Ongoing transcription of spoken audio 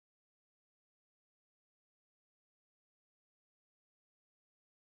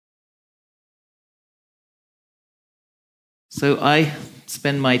So I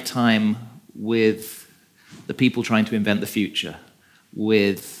spend my time with the people trying to invent the future,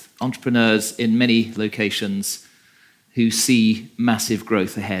 with entrepreneurs in many locations who see massive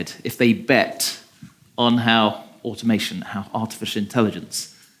growth ahead. If they bet on how automation, how artificial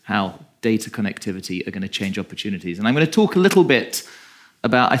intelligence, how data connectivity are going to change opportunities. And I'm going to talk a little bit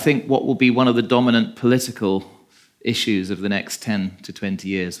about, I think, what will be one of the dominant political issues of the next 10 to 20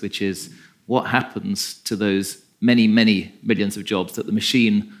 years, which is what happens to those many, many millions of jobs that the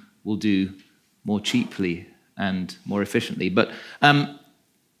machine will do more cheaply and more efficiently. But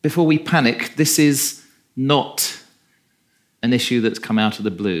before we panic, this is not an issue that's come out of the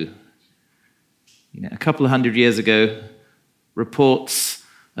blue. A couple of hundred years ago, reports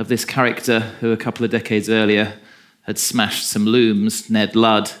of this character who a couple of decades earlier had smashed some looms, Ned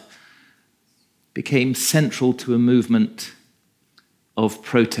Ludd, became central to a movement of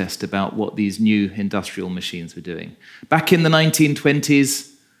protest about what these new industrial machines were doing. Back in the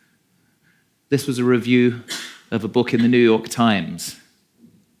 1920s, this was a review of a book in the New York Times.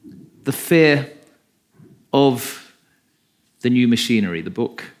 The fear of the new machinery, the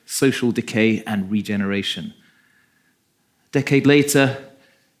book Social Decay and Regeneration. A decade later,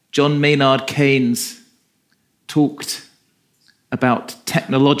 John Maynard Keynes talked about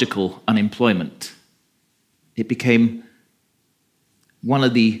technological unemployment. It became one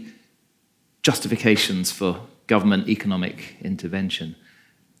of the justifications for government economic intervention.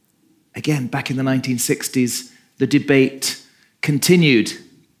 Again, back in the 1960s, the debate continued.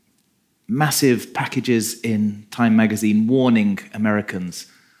 Massive packages in Time magazine warning Americans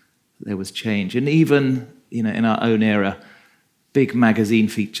that there was change. And even in our own era, big magazine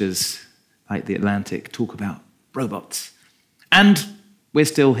features like The Atlantic talk about robots. And we're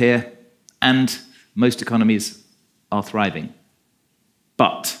still here, and most economies are thriving.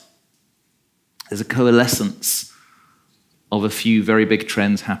 But there's a coalescence of a few very big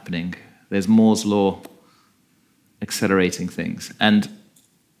trends happening. There's Moore's law accelerating things. And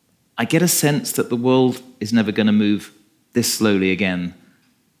I get a sense that the world is never going to move this slowly again.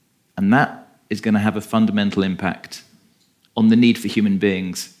 And that is going to have a fundamental impact on the need for human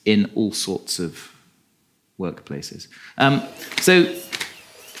beings in all sorts of workplaces. So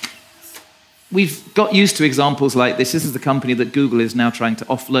we've got used to examples like this. This is the company that Google is now trying to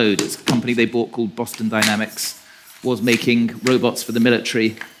offload. It's a company they bought called Boston Dynamics, was making robots for the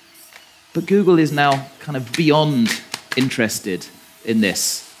military. But Google is now kind of beyond interested in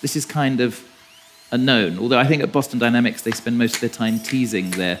this. This is kind of a known, although I think at Boston Dynamics they spend most of their time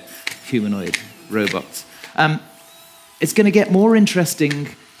teasing their humanoid robots. It's going to get more interesting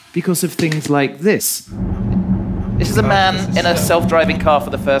because of things like this. This is a man in a self-driving car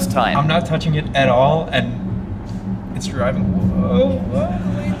for the first time. I'm not touching it at all, and it's driving. Whoa,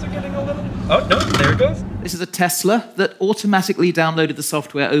 the lanes are getting a little... Oh, no, there it goes. This is a Tesla that automatically downloaded the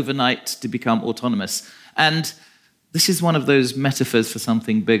software overnight to become autonomous. And this is one of those metaphors for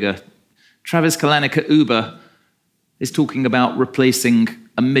something bigger. Travis Kalanick at Uber is talking about replacing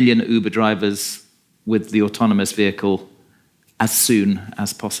 1 million Uber drivers with the autonomous vehicle as soon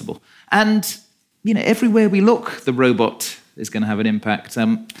as possible. And everywhere we look, the robot is going to have an impact.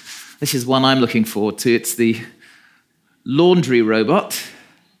 This is one I'm looking forward to. It's the laundry robot.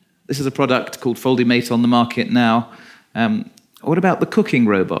 This is a product called Foldymate on the market now. What about the cooking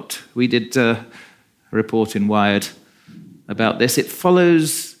robot? We did a report in Wired about this. It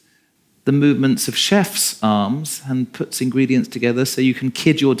follows the movements of chefs' arms and puts ingredients together so you can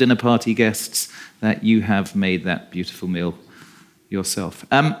kid your dinner party guests that you have made that beautiful meal yourself.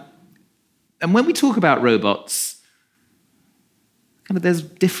 And when we talk about robots, there's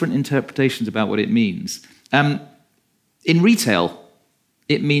different interpretations about what it means. In retail,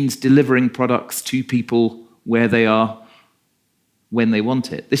 it means delivering products to people where they are, when they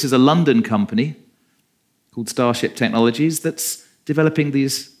want it. This is a London company called Starship Technologies that's developing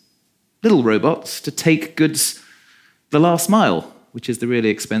these little robots to take goods the last mile, which is the really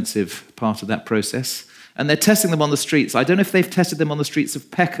expensive part of that process. And they're testing them on the streets. I don't know if they've tested them on the streets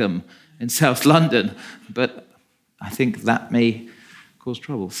of Peckham in South London, but I think that may cause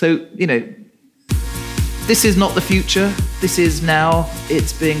trouble. So, this is not the future. This is now.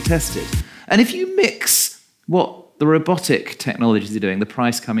 It's being tested. And if you mix what the robotic technologies are doing, the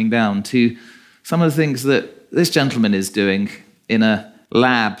price coming down, to some of the things that this gentleman is doing in a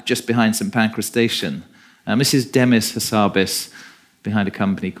lab just behind St Pancras Station. This is Demis Hassabis behind a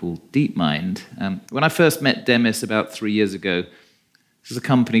company called DeepMind. When I first met Demis about 3 years ago, this was a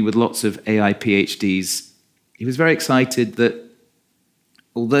company with lots of AI PhDs. He was very excited that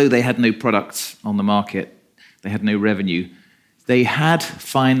although they had no products on the market, they had no revenue, they had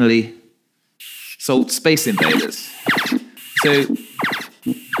finally sold Space Invaders. So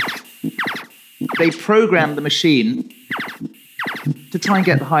they programmed the machine to try and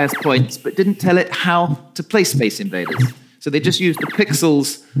get the highest points, but didn't tell it how to play Space Invaders. So they just used the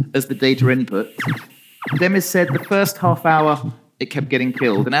pixels as the data input. Demis said the first half hour, it kept getting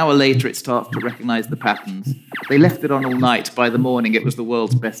killed. An hour later, it started to recognize the patterns. They left it on all night. By the morning, it was the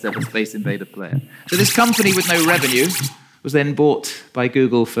world's best ever Space Invader player. So this company with no revenue was then bought by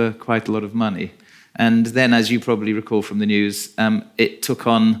Google for quite a lot of money. And then, as you probably recall from the news, it took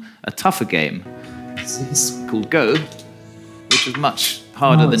on a tougher game called Go, which was much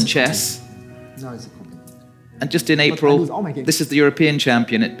harder than chess. No, it's a compliment. And just in April, this is the European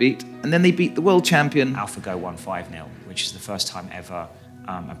champion it beat, and then they beat the world champion. AlphaGo won 5-0, which is the first time ever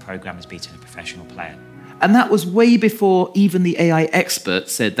a program has beaten a professional player. And that was way before even the AI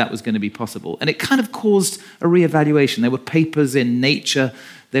experts said that was going to be possible. And it kind of caused a reevaluation. There were papers in Nature,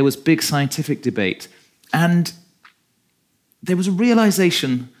 there was big scientific debate, and there was a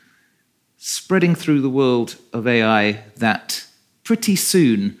realization spreading through the world of AI that pretty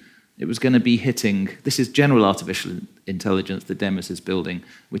soon it was going to be hitting, this is general artificial intelligence that Demis is building,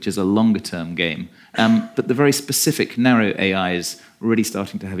 which is a longer-term game. But the very specific narrow AIs are already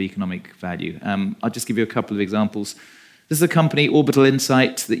starting to have economic value. I'll just give you a couple of examples. This is a company, Orbital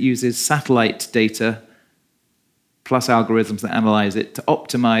Insight, that uses satellite data plus algorithms that analyze it to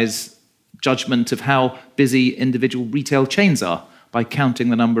optimize judgment of how busy individual retail chains are by counting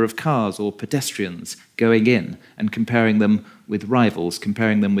the number of cars or pedestrians going in and comparing them with rivals,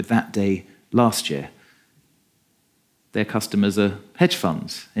 comparing them with that day last year. Their customers are hedge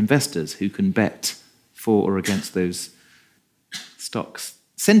funds, investors who can bet for or against those stocks.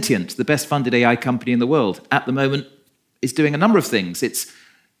 Sentient, the best funded AI company in the world, at the moment is doing a number of things. It's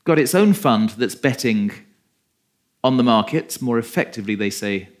got its own fund that's betting on the markets more effectively, they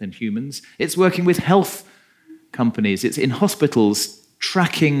say, than humans. It's working with health companies. It's in hospitals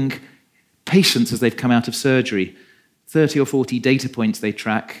tracking patients as they've come out of surgery. 30 or 40 data points they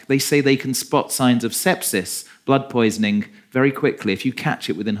track. They say they can spot signs of sepsis, blood poisoning, very quickly. If you catch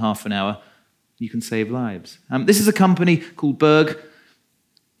it within half an hour, you can save lives. This is a company called Berg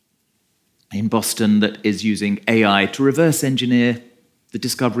in Boston that is using AI to reverse engineer the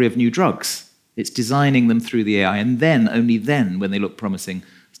discovery of new drugs. It's designing them through the AI, and then, only then, when they look promising,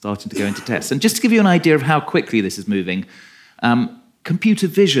 starting to go into tests. And just to give you an idea of how quickly this is moving, computer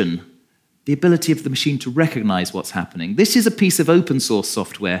vision, the ability of the machine to recognize what's happening. This is a piece of open source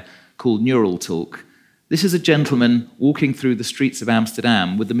software called Neural Talk. This is a gentleman walking through the streets of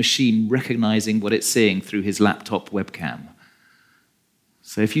Amsterdam with the machine recognizing what it's seeing through his laptop webcam.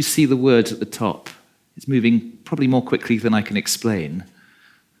 So if you see the words at the top, it's moving probably more quickly than I can explain.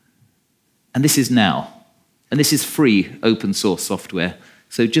 And this is now. And this is free open source software.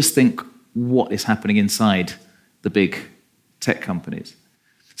 So just think what is happening inside the big tech companies.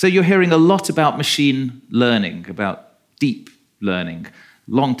 So you're hearing a lot about machine learning, about deep learning,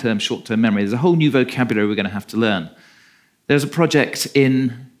 long-term, short-term memory. There's a whole new vocabulary we're going to have to learn. There's a project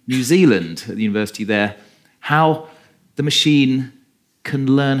in New Zealand, at the university there, how the machine can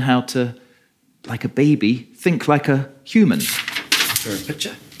learn how to, like a baby, think like a human. For a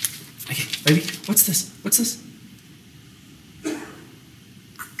picture? Okay, baby, what's this? What's this?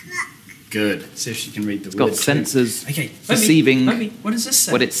 Good. See if she can read the word. It's got sensors okay, perceiving what does this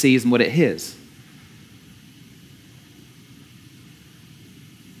say? what it sees and what it hears.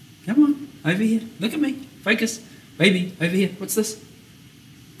 Come on, over here. Look at me. Focus. Baby, over here. What's this?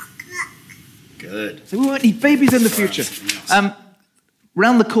 Good. So we won't need babies in the future.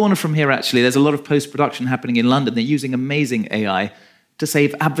 Round the corner from here, actually, there's a lot of post-production happening in London. They're using amazing AI to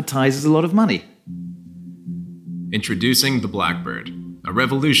save advertisers a lot of money. Introducing the Blackbird, a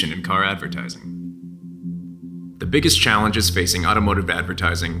revolution in car advertising. The biggest challenges facing automotive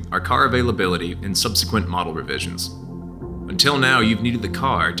advertising are car availability and subsequent model revisions. Until now, you've needed the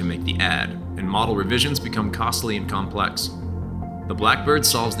car to make the ad, and model revisions become costly and complex. The Blackbird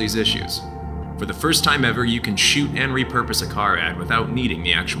solves these issues. For the first time ever, you can shoot and repurpose a car ad without needing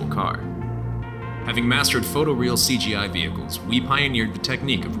the actual car. Having mastered photoreal CGI vehicles, we pioneered the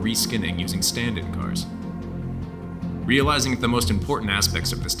technique of reskinning using stand-in cars. Realizing that the most important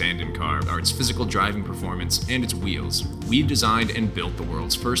aspects of the stand-in car are its physical driving performance and its wheels, we designed and built the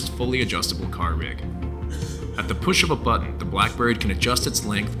world's first fully adjustable car rig. At the push of a button, the Blackbird can adjust its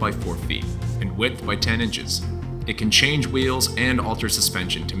length by 4 feet and width by 10 inches. It can change wheels and alter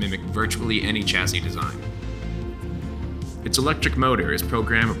suspension to mimic virtually any chassis design. Its electric motor is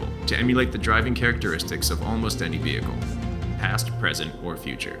programmable to emulate the driving characteristics of almost any vehicle, past, present, or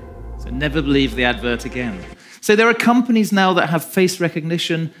future. So never believe the advert again. So there are companies now that have face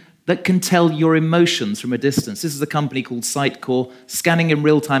recognition that can tell your emotions from a distance. This is a company called Sitecore, scanning in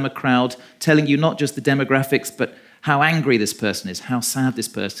real time a crowd, telling you not just the demographics, but how angry this person is, how sad this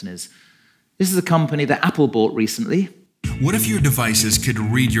person is. This is a company that Apple bought recently. What if your devices could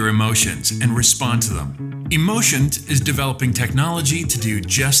read your emotions and respond to them? Emotion is developing technology to do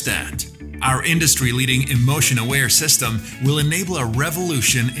just that. Our industry-leading emotion-aware system will enable a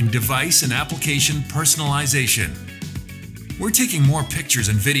revolution in device and application personalization. We're taking more pictures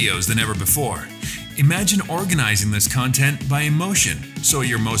and videos than ever before. Imagine organizing this content by emotion, so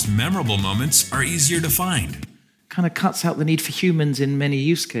your most memorable moments are easier to find. Kind of cuts out the need for humans in many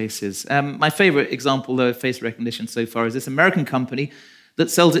use cases. My favorite example, though, of face recognition so far is this American company that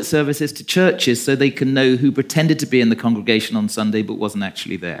sells its services to churches so they can know who pretended to be in the congregation on Sunday but wasn't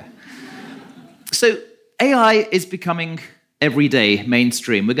actually there. So AI is becoming everyday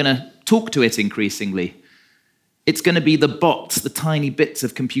mainstream. We're going to talk to it increasingly. It's going to be the bots, the tiny bits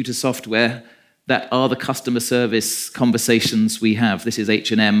of computer software that are the customer service conversations we have. This is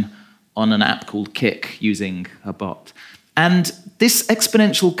H&M on an app called Kik using a bot. And this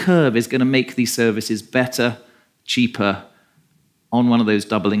exponential curve is going to make these services better, cheaper, on one of those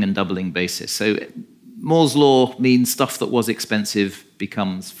doubling and doubling basis. So Moore's law means stuff that was expensive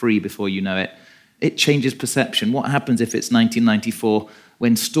becomes free before you know it. It changes perception. What happens if it's 1994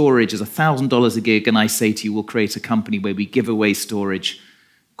 when storage is $1,000 a gig and I say to you, we'll create a company where we give away storage,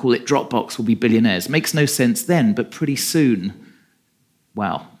 call it Dropbox, we'll be billionaires. Makes no sense then, but pretty soon,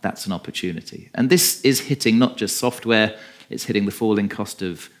 wow, that's an opportunity. And this is hitting not just software, it's hitting the falling cost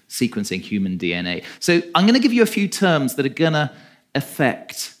of sequencing human DNA. So I'm going to give you a few terms that are going to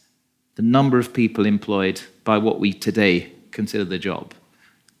affect the number of people employed by what we today consider the job.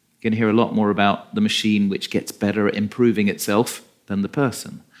 You're going to hear a lot more about the machine which gets better at improving itself than the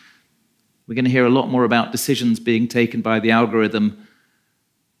person. We're going to hear a lot more about decisions being taken by the algorithm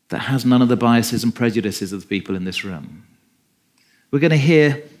that has none of the biases and prejudices of the people in this room. We're going to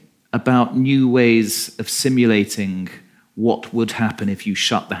hear about new ways of simulating what would happen if you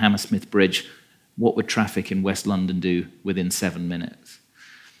shut the Hammersmith Bridge. What would traffic in West London do within 7 minutes?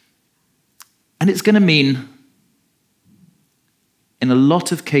 And it's going to mean, in a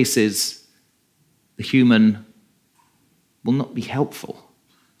lot of cases, the human will not be helpful.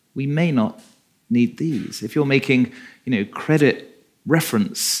 We may not need these. If you're making, credit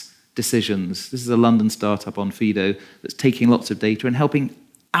reference decisions. This is a London startup on Fido that's taking lots of data and helping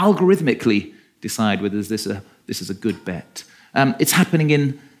algorithmically decide whether this is a good bet. It's happening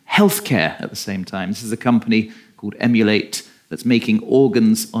in healthcare at the same time. This is a company called Emulate that's making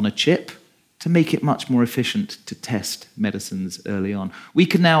organs on a chip to make it much more efficient to test medicines early on. We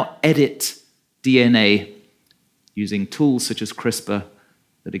can now edit DNA using tools such as CRISPR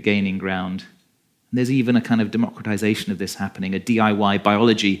that are gaining ground. And there's even a kind of democratization of this happening, a DIY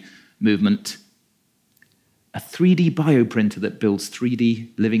biology movement, a 3D bioprinter that builds 3D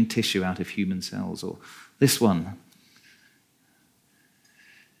living tissue out of human cells, or this one.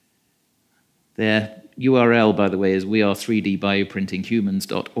 Their URL, by the way, is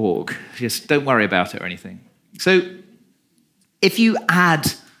weare3dbioprintinghumans.org. Just don't worry about it or anything. So if you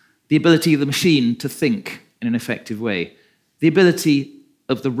add the ability of the machine to think in an effective way, the ability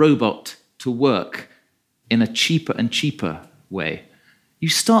of the robot to work in a cheaper and cheaper way, you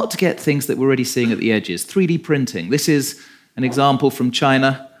start to get things that we're already seeing at the edges. 3D printing. This is an example from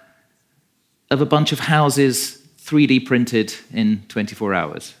China of a bunch of houses 3D printed in 24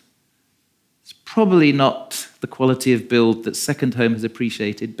 hours. It's probably not the quality of build that Second Home has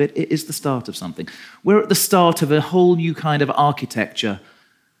appreciated, but it is the start of something. We're at the start of a whole new kind of architecture,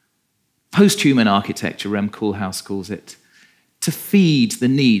 post-human architecture, Rem Koolhaas calls it, to feed the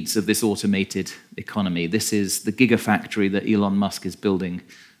needs of this automated economy. This is the gigafactory that Elon Musk is building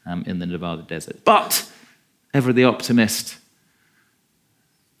in the Nevada desert. But, ever the optimist,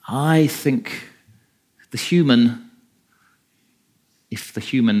 I think the human, if the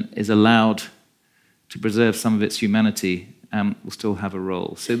human is allowed to preserve some of its humanity, will still have a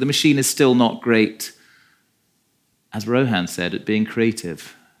role. So the machine is still not great, as Rowan said, at being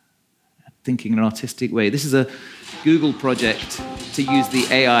creative, at thinking in an artistic way. This is a Google project to use the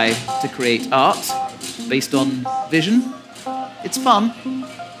AI to create art based on vision. It's fun,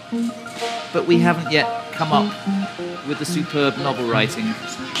 but we haven't yet come up with the superb novel writing,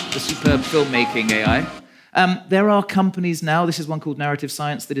 the superb filmmaking AI. There are companies now, this is one called Narrative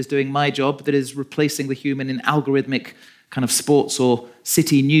Science, that is doing my job, that is replacing the human in algorithmic kind of sports or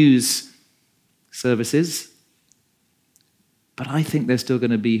city news services. But I think there's still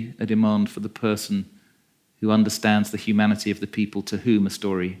going to be a demand for the person who understands the humanity of the people to whom a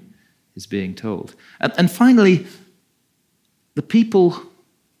story is being told. And finally, the people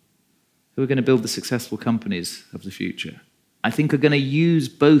who are going to build the successful companies of the future, I think are going to use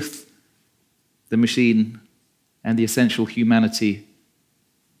both the machine and the essential humanity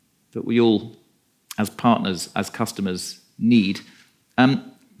that we all, as partners, as customers, need,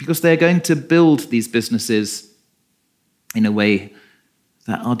 because they're going to build these businesses in a way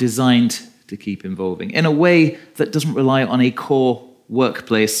that are designed to keep evolving, in a way that doesn't rely on a core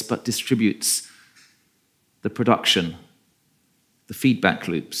workplace, but distributes the production, the feedback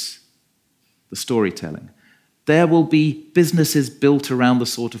loops, the storytelling. There will be businesses built around the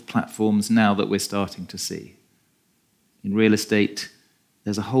sort of platforms now that we're starting to see. In real estate,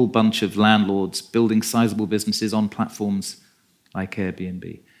 there's a whole bunch of landlords building sizable businesses on platforms like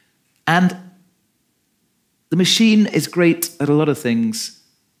Airbnb. And the machine is great at a lot of things,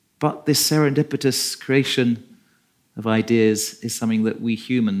 but this serendipitous creation of ideas is something that we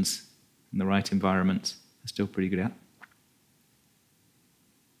humans, in the right environment, are still pretty good at.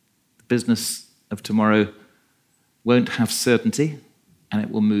 The business of tomorrow won't have certainty, and it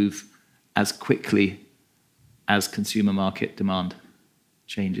will move as quickly as consumer market demand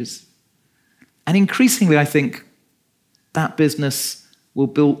changes. And increasingly, I think, that business will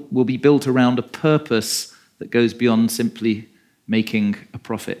be built around a purpose that goes beyond simply making a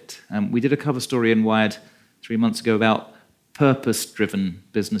profit. We did a cover story in Wired 3 months ago about purpose-driven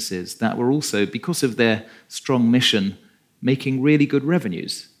businesses that were also, because of their strong mission, making really good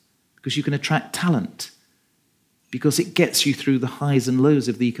revenues, because you can attract talent, because it gets you through the highs and lows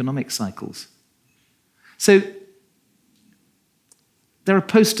of the economic cycles. So there are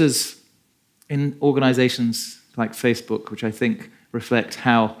posters in organizations like Facebook, which I think reflect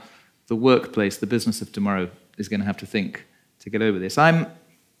how the workplace, the business of tomorrow, is going to have to think to get over this. I'm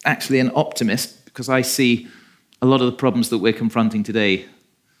actually an optimist because I see a lot of the problems that we're confronting today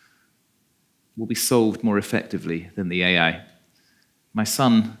will be solved more effectively than the AI. My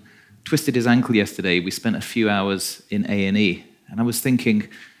son twisted his ankle yesterday. We spent a few hours in A&E, and I was thinking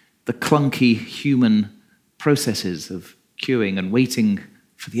the clunky human processes of queuing and waiting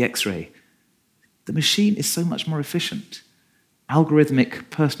for the X-ray. The machine is so much more efficient. Algorithmic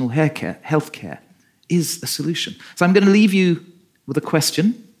personal healthcare is a solution. So I'm going to leave you with a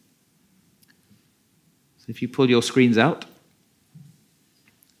question. So if you pull your screens out,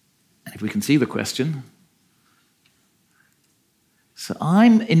 and if we can see the question. So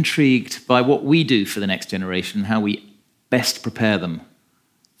I'm intrigued by what we do for the next generation and how we best prepare them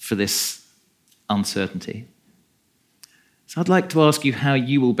for this uncertainty. So I'd like to ask you how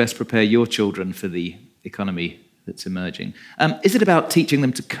you will best prepare your children for the economy that's emerging. Is it about teaching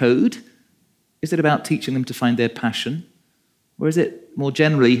them to code? Is it about teaching them to find their passion? Or is it more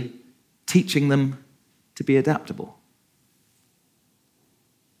generally teaching them to be adaptable?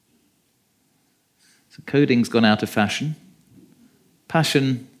 So coding's gone out of fashion.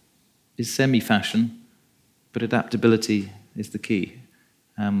 Passion is semi-fashion, but adaptability is the key,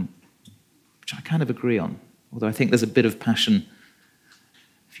 which I kind of agree on. Although I think there's a bit of passion.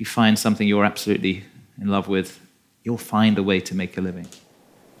 If you find something you're absolutely in love with, you'll find a way to make a living.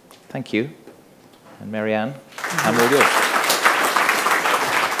 Thank you. And Marianne, I'm all yours.